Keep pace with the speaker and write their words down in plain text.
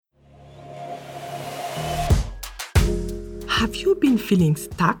Have you been feeling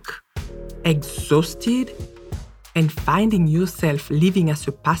stuck, exhausted, and finding yourself living as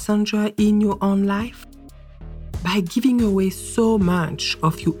a passenger in your own life? By giving away so much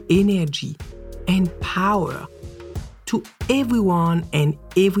of your energy and power to everyone and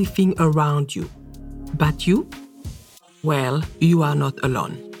everything around you. But you? Well, you are not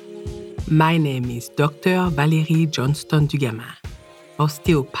alone. My name is Dr. Valérie Johnston-Dugamin,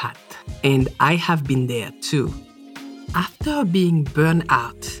 osteopath, and I have been there too. After being burned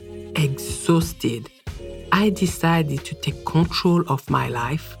out, exhausted, I decided to take control of my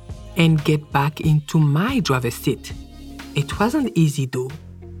life and get back into my driver's seat. It wasn't easy though,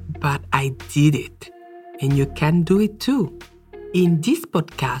 but I did it. And you can do it too. In this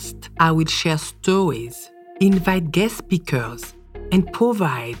podcast, I will share stories, invite guest speakers, and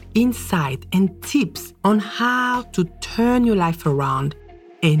provide insight and tips on how to turn your life around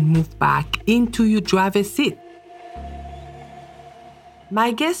and move back into your driver's seat.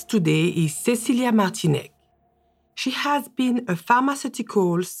 My guest today is Cecilia Martinec. She has been a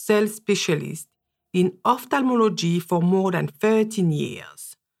pharmaceutical sales specialist in ophthalmology for more than 13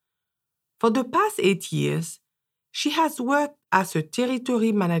 years. For the past 8 years, she has worked as a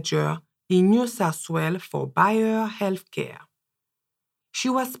territory manager in New South Wales for Bayer Healthcare. She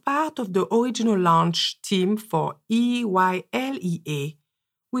was part of the original launch team for EYLEA,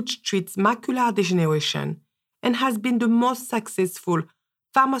 which treats macular degeneration and has been the most successful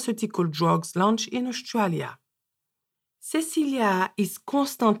pharmaceutical drugs launched in Australia. Cecilia is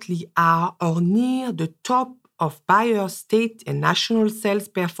constantly at or near the top of Bayer's state and national sales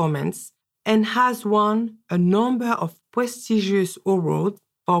performance and has won a number of prestigious awards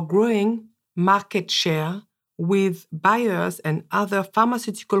for growing market share with Bayer's and other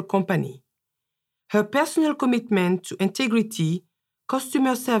pharmaceutical companies. Her personal commitment to integrity,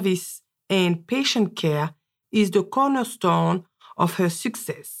 customer service, and patient care is the cornerstone of her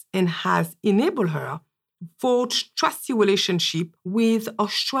success and has enabled her to forge trusty relationships with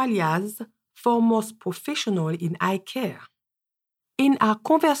Australia's foremost professional in eye care. In our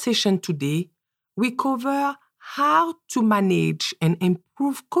conversation today, we cover how to manage and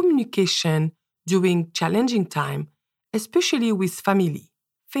improve communication during challenging times, especially with family.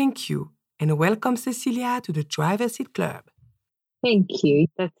 Thank you, and welcome, Cecilia, to the Driver's Seat Club. Thank you.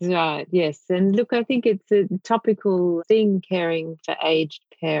 That's right. Yes. And look, I think it's a topical thing, caring for aged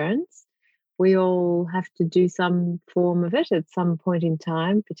parents. We all have to do some form of it at some point in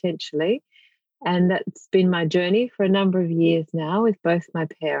time, potentially. And that's been my journey for a number of years now with both my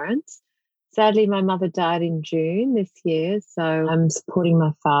parents. Sadly, my mother died in June this year, so I'm supporting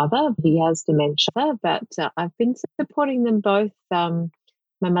my father. He has dementia, but I've been supporting them both, my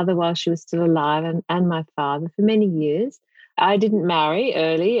mother while she was still alive and my father for many years. I didn't marry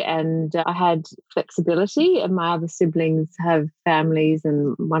early and I had flexibility, and my other siblings have families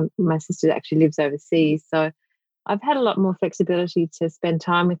and my sister actually lives overseas. So I've had a lot more flexibility to spend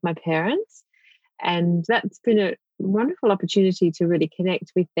time with my parents, and that's been a wonderful opportunity to really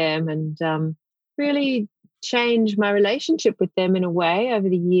connect with them and really change my relationship with them in a way over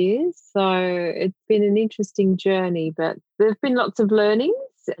the years. So it's been an interesting journey, but there's been lots of learnings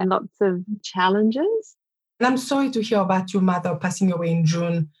and lots of challenges. And I'm sorry to hear about your mother passing away in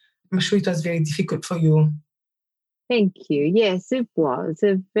June. I'm sure it was very difficult for you. Thank you. Yes, it was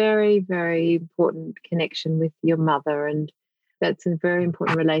a very, very important connection with your mother, and that's a very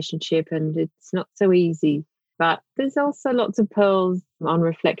important relationship, and it's not so easy. But there's also lots of pearls on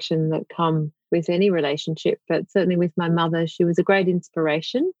reflection that come with any relationship, but certainly with my mother, she was a great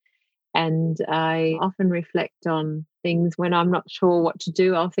inspiration. And I often reflect on things when I'm not sure what to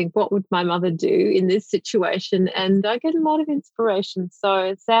do. I'll think, what would my mother do in this situation? And I get a lot of inspiration.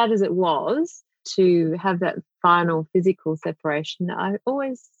 So sad as it was to have that final physical separation, I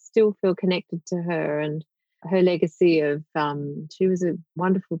always still feel connected to her and her legacy of, she was a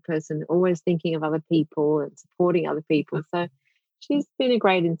wonderful person, always thinking of other people and supporting other people. So she's been a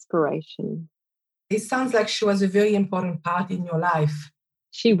great inspiration. It sounds like she was a very important part in your life.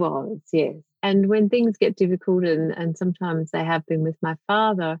 She was, yes. And when things get difficult, and sometimes they have been with my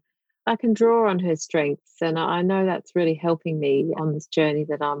father, I can draw on her strengths. And I know that's really helping me on this journey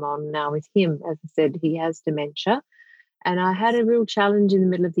that I'm on now with him. As I said, he has dementia. And I had a real challenge in the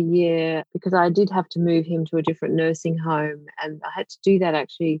middle of the year because I did have to move him to a different nursing home. And I had to do that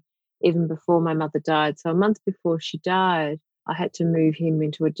actually even before my mother died. So a month before she died, I had to move him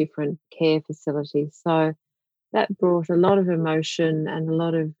into a different care facility. So that brought a lot of emotion and a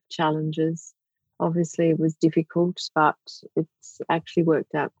lot of challenges. Obviously, it was difficult, but it's actually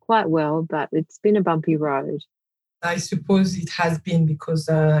worked out quite well. But it's been a bumpy road. I suppose it has been because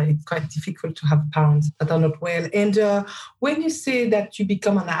it's quite difficult to have parents that are not well. And when you say that you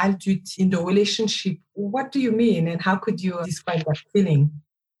become an adult in the relationship, what do you mean? And how could you describe that feeling?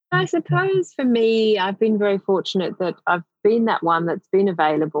 I suppose for me, I've been very fortunate that I've been that one that's been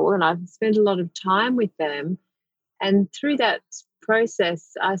available and I've spent a lot of time with them. And through that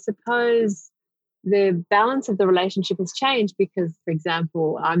process, I suppose the balance of the relationship has changed because, for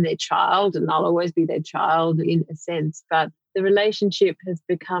example, I'm their child and I'll always be their child in a sense, but the relationship has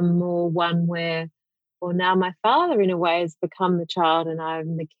become more one where, well, now my father in a way has become the child and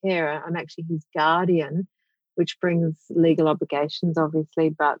I'm the carer. I'm actually his guardian, which brings legal obligations, obviously,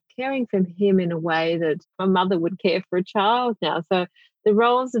 but caring for him in a way that my mother would care for a child now. So the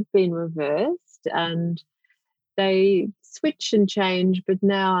roles have been reversed and they switch and change, but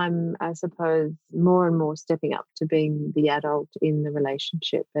now I'm, I suppose, more and more stepping up to being the adult in the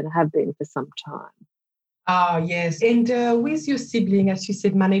relationship and have been for some time. Ah, yes. And with your sibling, as you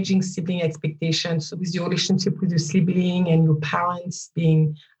said, managing sibling expectations, so with your relationship with your sibling and your parents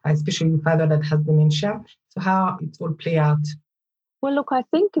being, especially your father that has dementia, so how it all play out? Well, look, I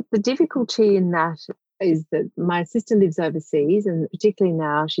think the difficulty in that is that my sister lives overseas, and particularly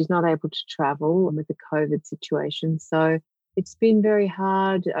now she's not able to travel with the COVID situation. So it's been very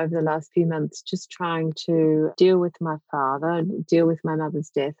hard over the last few months just trying to deal with my father, deal with my mother's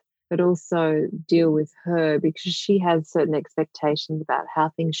death, but also deal with her because she has certain expectations about how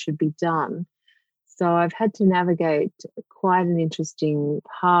things should be done. So I've had to navigate quite an interesting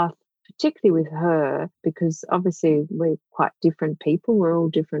path, particularly with her, because obviously we're quite different people. We're all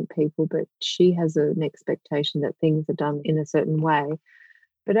different people, but she has an expectation that things are done in a certain way.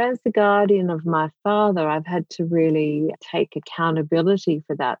 But as the guardian of my father, I've had to really take accountability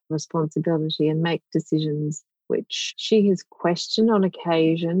for that responsibility and make decisions which she has questioned on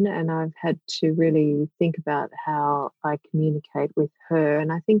occasion. And I've had to really think about how I communicate with her.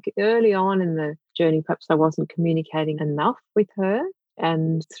 And I think early on in the journey, perhaps I wasn't communicating enough with her.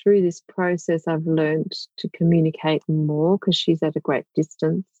 And through this process, I've learned to communicate more because she's at a great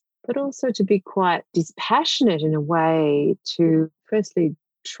distance, but also to be quite dispassionate in a way to firstly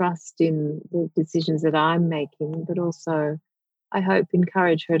trust in the decisions that I'm making, but also I hope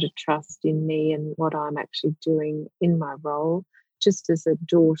encourage her to trust in me and what I'm actually doing in my role, just as a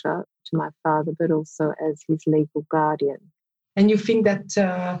daughter to my father, but also as his legal guardian. And you think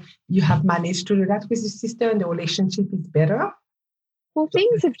that you have managed to do that with your sister and the relationship is better? Well,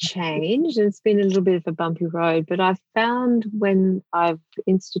 things have changed. It's been a little bit of a bumpy road, but I've found when I've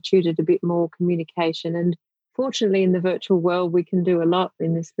instituted a bit more communication, and fortunately in the virtual world, we can do a lot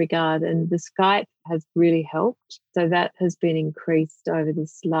in this regard, and the Skype has really helped. So that has been increased over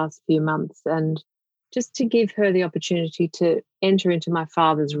this last few months. And just to give her the opportunity to enter into my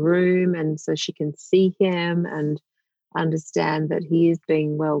father's room and so she can see him and understand that he is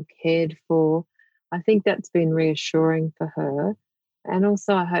being well cared for. I think that's been reassuring for her. And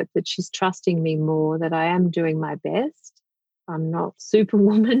also, I hope that she's trusting me more, that I am doing my best. I'm not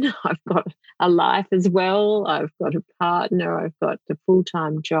superwoman. I've got a life as well. I've got a partner. I've got a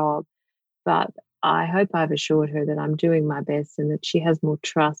full-time job. But I hope I've assured her that I'm doing my best and that she has more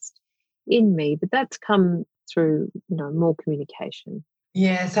trust in me. But that's come through, more communication.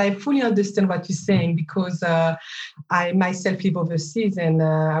 Yes, I fully understand what you're saying because I myself live overseas, and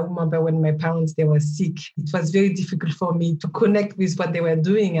I remember when my parents they were sick, it was very difficult for me to connect with what they were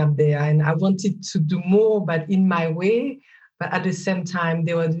doing up there, and I wanted to do more, but in my way. But at the same time,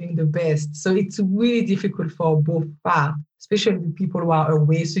 they were doing the best. So it's really difficult for both parts, especially the people who are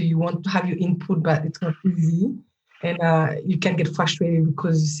away. So you want to have your input, but it's not easy. And you can get frustrated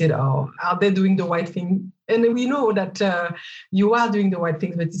because you said, oh, are they doing the right thing? And we know that you are doing the right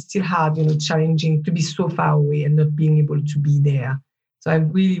things, but it's still hard, challenging to be so far away and not being able to be there. So I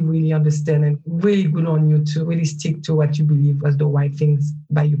really, really understand and really good on you to really stick to what you believe was the right things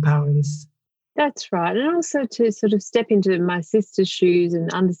by your parents. That's right. And also to sort of step into my sister's shoes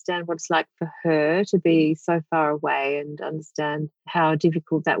and understand what it's like for her to be so far away and understand how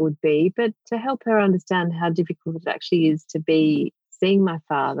difficult that would be, but to help her understand how difficult it actually is to be seeing my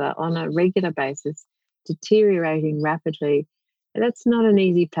father on a regular basis, deteriorating rapidly. That's not an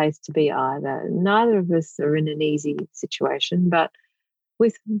easy place to be either. Neither of us are in an easy situation, but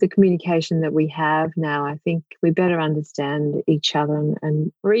with the communication that we have now, I think we better understand each other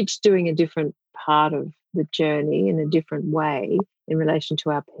and we're each doing a different part of the journey in a different way in relation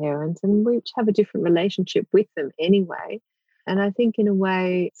to our parents, and we each have a different relationship with them anyway. And I think in a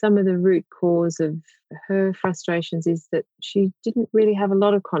way, some of the root cause of her frustrations is that she didn't really have a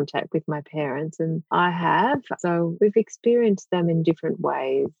lot of contact with my parents, and I have. So we've experienced them in different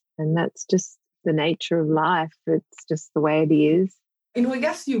ways. And that's just the nature of life. It's just the way it is. In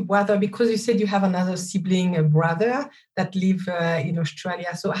regards to your brother, because you said you have another sibling, a brother that live in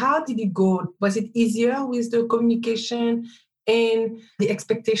Australia. So how did it go? Was it easier with the communication and the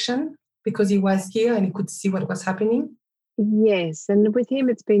expectation because he was here and he could see what was happening? Yes, and with him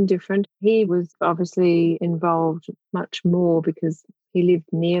it's been different. He was obviously involved much more because he lived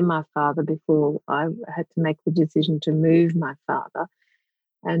near my father before I had to make the decision to move my father.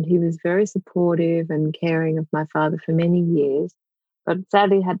 And he was very supportive and caring of my father for many years. But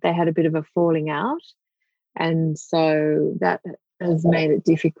sadly, they had a bit of a falling out, and so that has made it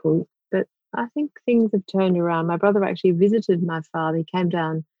difficult. But I think things have turned around. My brother actually visited my father. He came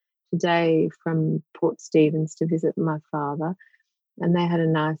down today from Port Stephens to visit my father, and they had a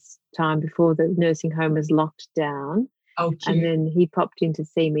nice time before the nursing home was locked down. And Okay. then he popped in to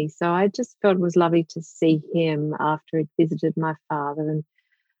see me. So I just felt it was lovely to see him after he'd visited my father. And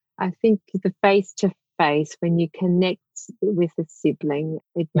I think the face to face, when you connect with a sibling,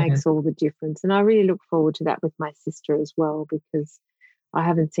 it Yes. makes all the difference. And I really look forward to that with my sister as well, because I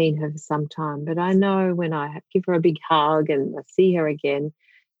haven't seen her for some time. But I know when I give her a big hug and I see her again,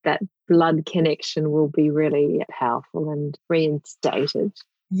 that blood connection will be really powerful and reinstated.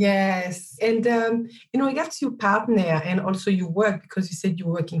 Yes. And in regards to your partner and also your work, because you said you're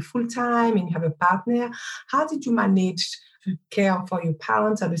working full time and you have a partner, how did you manage to care for your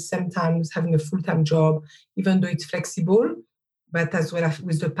parents at the same time as having a full time job, even though it's flexible, but as well as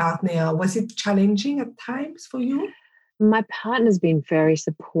with the partner? Was it challenging at times for you? My partner's been very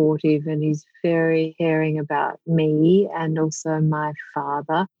supportive and he's very caring about me and also my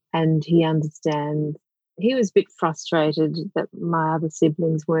father. And he understands. He was a bit frustrated that my other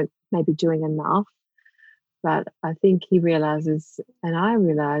siblings weren't maybe doing enough. But I think he realizes, and I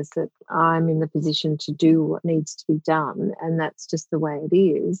realize, that I'm in the position to do what needs to be done. And that's just the way it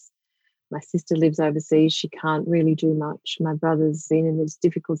is. My sister lives overseas. She can't really do much. My brother's been in this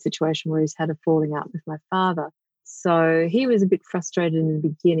difficult situation where he's had a falling out with my father. So he was a bit frustrated in the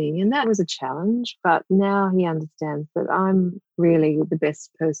beginning, and that was a challenge. But now he understands that I'm really the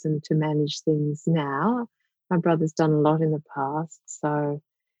best person to manage things now. My brother's done a lot in the past. So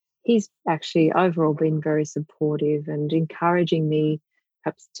he's actually overall been very supportive and encouraging me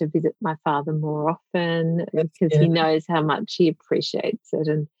perhaps to visit my father more often That's because he good. knows how much he appreciates it.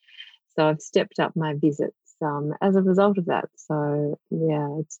 And so I've stepped up my visits as a result of that. So, yeah,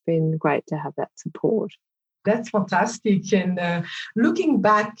 it's been great to have that support. That's fantastic. And looking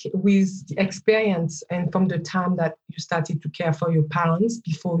back with the experience and from the time that you started to care for your parents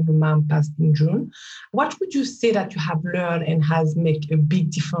before your mom passed in June, what would you say that you have learned and has made a big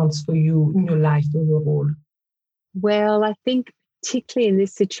difference for you in your life overall? Well, I think particularly in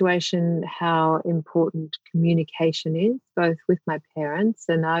this situation, how important communication is, both with my parents,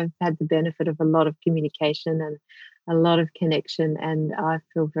 and I've had the benefit of a lot of communication and a lot of connection, and I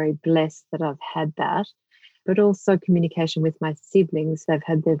feel very blessed that I've had that. But also communication with my siblings. They've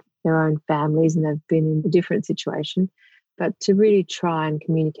had their own families and they've been in a different situation. But to really try and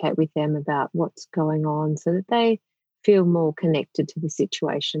communicate with them about what's going on so that they feel more connected to the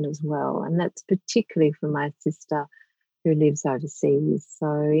situation as well. And that's particularly for my sister who lives overseas.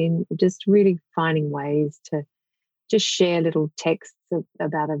 So in just really finding ways to just share little texts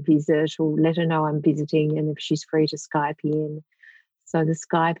about a visit or let her know I'm visiting and if she's free to Skype in. So the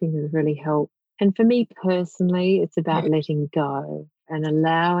Skyping has really helped. And for me personally, it's about letting go and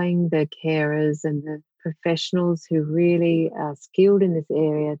allowing the carers and the professionals who really are skilled in this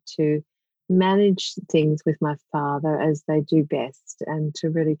area to manage things with my father as they do best and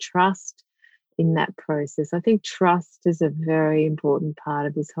to really trust in that process. I think trust is a very important part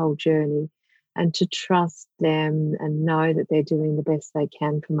of this whole journey, and to trust them and know that they're doing the best they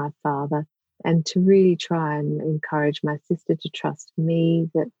can for my father, and to really try and encourage my sister to trust me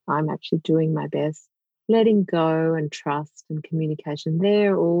that I'm actually doing my best. Letting go and trust and communication,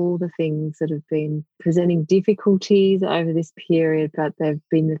 they're all the things that have been presenting difficulties over this period, but they've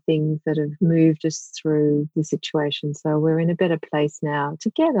been the things that have moved us through the situation. So we're in a better place now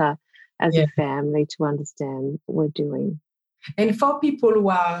together as a Yeah. family to understand what we're doing. And for people who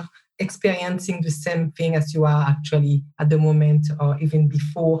are experiencing the same thing as you are actually at the moment or even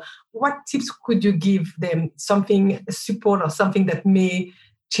before, what tips could you give them? Something, support or something that may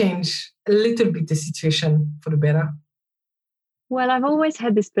change a little bit the situation for the better? Well, I've always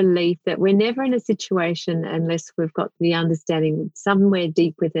had this belief that we're never in a situation unless we've got the understanding somewhere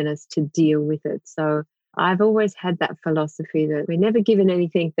deep within us to deal with it. So I've always had that philosophy that we're never given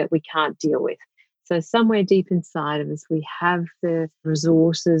anything that we can't deal with. So somewhere deep inside of us, we have the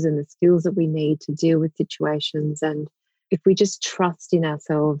resources and the skills that we need to deal with situations. And if we just trust in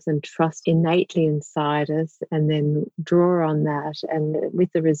ourselves and trust innately inside us and then draw on that, and with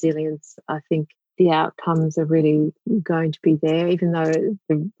the resilience, I think the outcomes are really going to be there, even though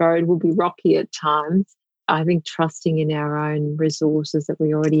the road will be rocky at times. I think trusting in our own resources that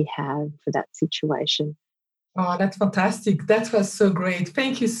we already have for that situation. Oh, that's fantastic. That was so great.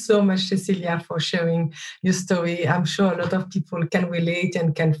 Thank you so much, Cecilia, for sharing your story. I'm sure a lot of people can relate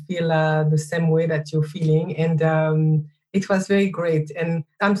and can feel the same way that you're feeling. And it was very great. And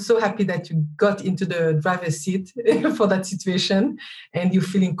I'm so happy that you got into the driver's seat for that situation. And you're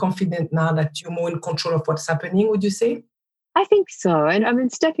feeling confident now that you're more in control of what's happening, would you say? I think so. And I mean,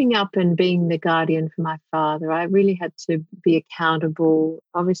 stepping up and being the guardian for my father, I really had to be accountable.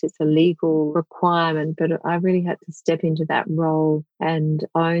 Obviously, it's a legal requirement, but I really had to step into that role and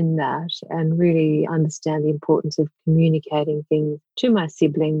own that and really understand the importance of communicating things to my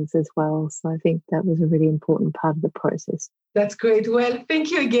siblings as well. So I think that was a really important part of the process. That's great. Well,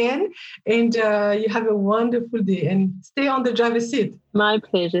 thank you again. And you have a wonderful day and stay on the driver's seat. My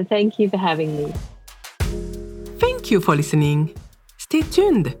pleasure. Thank you for having me. Thank you for listening. Stay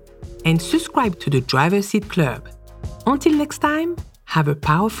tuned and subscribe to the Driver's Seat Club. Until next time, have a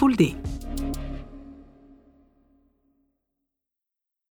powerful day.